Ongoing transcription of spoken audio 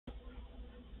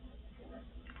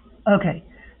Okay,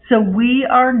 so we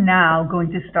are now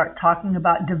going to start talking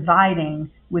about dividing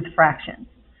with fractions.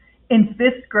 In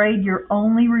fifth grade, you're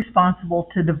only responsible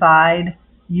to divide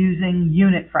using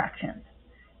unit fractions.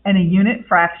 And a unit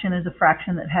fraction is a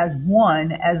fraction that has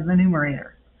 1 as the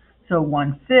numerator. So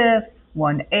 1/5,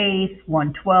 1/8,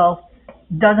 1/12,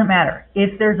 doesn't matter.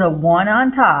 If there's a 1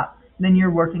 on top, then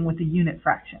you're working with a unit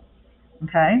fraction.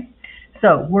 Okay?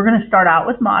 So we're going to start out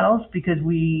with models because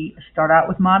we start out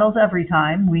with models every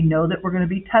time. We know that we're going to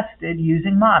be tested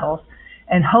using models.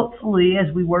 And hopefully,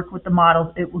 as we work with the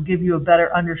models, it will give you a better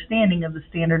understanding of the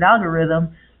standard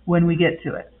algorithm when we get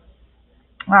to it.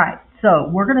 All right, so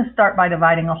we're going to start by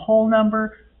dividing a whole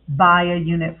number by a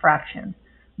unit fraction.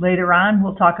 Later on,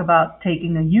 we'll talk about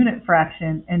taking a unit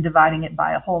fraction and dividing it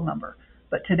by a whole number.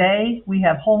 But today, we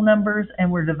have whole numbers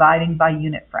and we're dividing by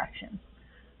unit fractions.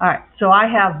 All right, so I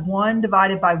have 1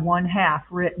 divided by 1/2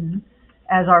 written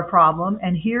as our problem,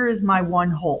 and here is my 1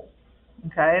 whole.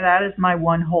 Okay, that is my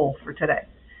 1 whole for today.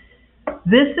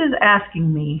 This is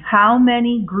asking me how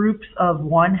many groups of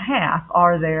 1/2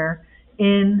 are there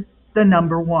in the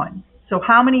number 1. So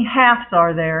how many halves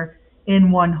are there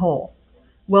in 1 whole?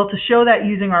 Well, to show that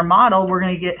using our model, we're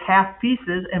going to get half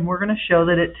pieces, and we're going to show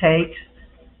that it takes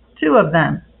 2 of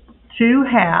them. 2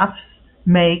 halves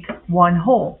make 1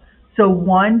 whole. So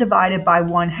 1 divided by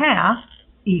 1/2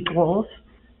 equals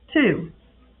 2,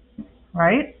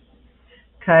 right?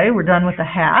 Okay, we're done with the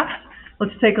halves.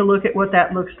 Let's take a look at what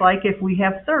that looks like if we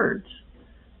have thirds.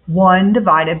 1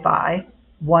 divided by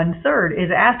 1/3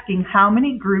 is asking how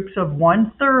many groups of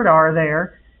 1/3 are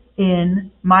there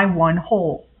in my 1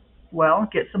 whole. Well,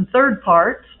 get some third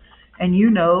parts, and you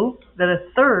know that a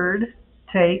third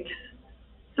takes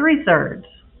 3/3,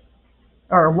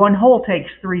 or 1 whole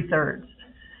takes 3/3.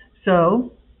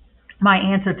 So my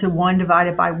answer to 1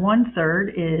 divided by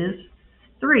 1/3 is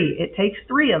 3. It takes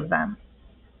 3 of them.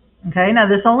 Okay, now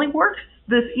this only works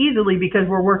this easily because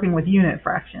we're working with unit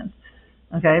fractions.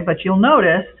 Okay, but you'll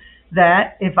notice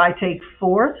that if I take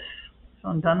fourths, so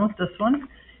I'm done with this one.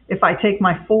 If I take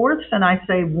my fourths and I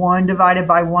say 1 divided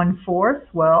by 1/4,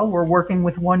 well, we're working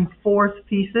with 1/4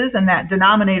 pieces, and that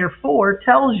denominator 4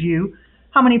 tells you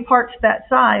how many parts that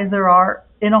size there are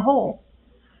in a whole.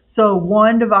 So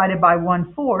 1 divided by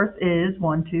 1/4 is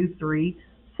 1, 2, 3,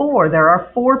 4. There are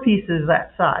 4 pieces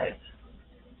that size.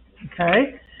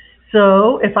 Okay,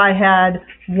 so if I had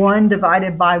 1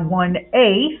 divided by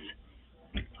 1/8,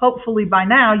 hopefully by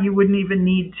now you wouldn't even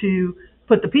need to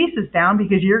put the pieces down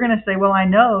because you're going to say, well, I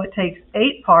know it takes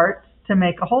 8 parts to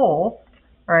make a whole,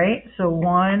 right? So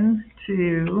 1,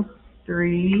 2,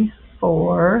 3,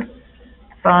 4,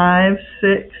 5,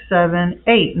 6, 7,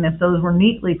 8. And if those were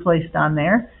neatly placed on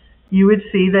there, you would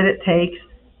see that it takes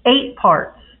 8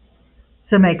 parts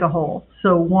to make a whole.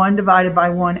 So 1 divided by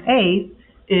 1/8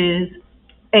 is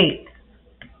 8.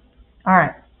 All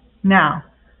right, now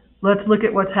let's look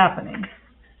at what's happening.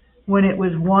 When it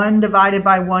was 1 divided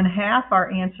by 1/2, our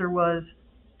answer was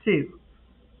 2.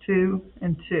 2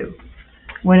 and 2.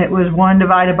 When it was 1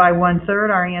 divided by 1/3,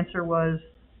 our answer was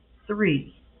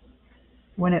 3.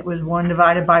 When it was 1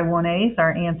 divided by 1/8,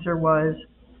 our answer was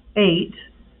 8.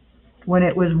 When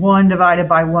it was 1 divided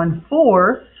by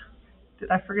 1/4, did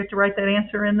I forget to write that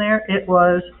answer in there? It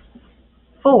was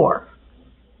 4,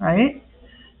 right?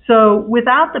 So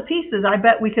without the pieces, I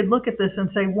bet we could look at this and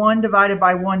say 1 divided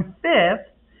by 1/5,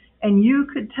 and you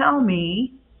could tell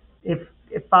me, if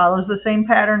it follows the same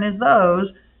pattern as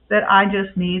those, that I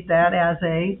just need that as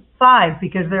a 5,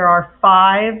 because there are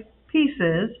 5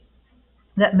 pieces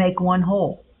that make 1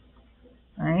 whole,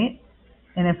 right?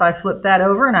 And if I flip that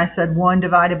over and I said 1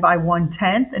 divided by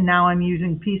 1/10, and now I'm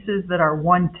using pieces that are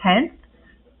 1/10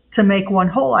 to make 1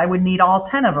 whole, I would need all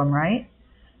 10 of them, right?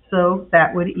 So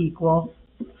that would equal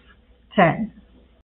 10.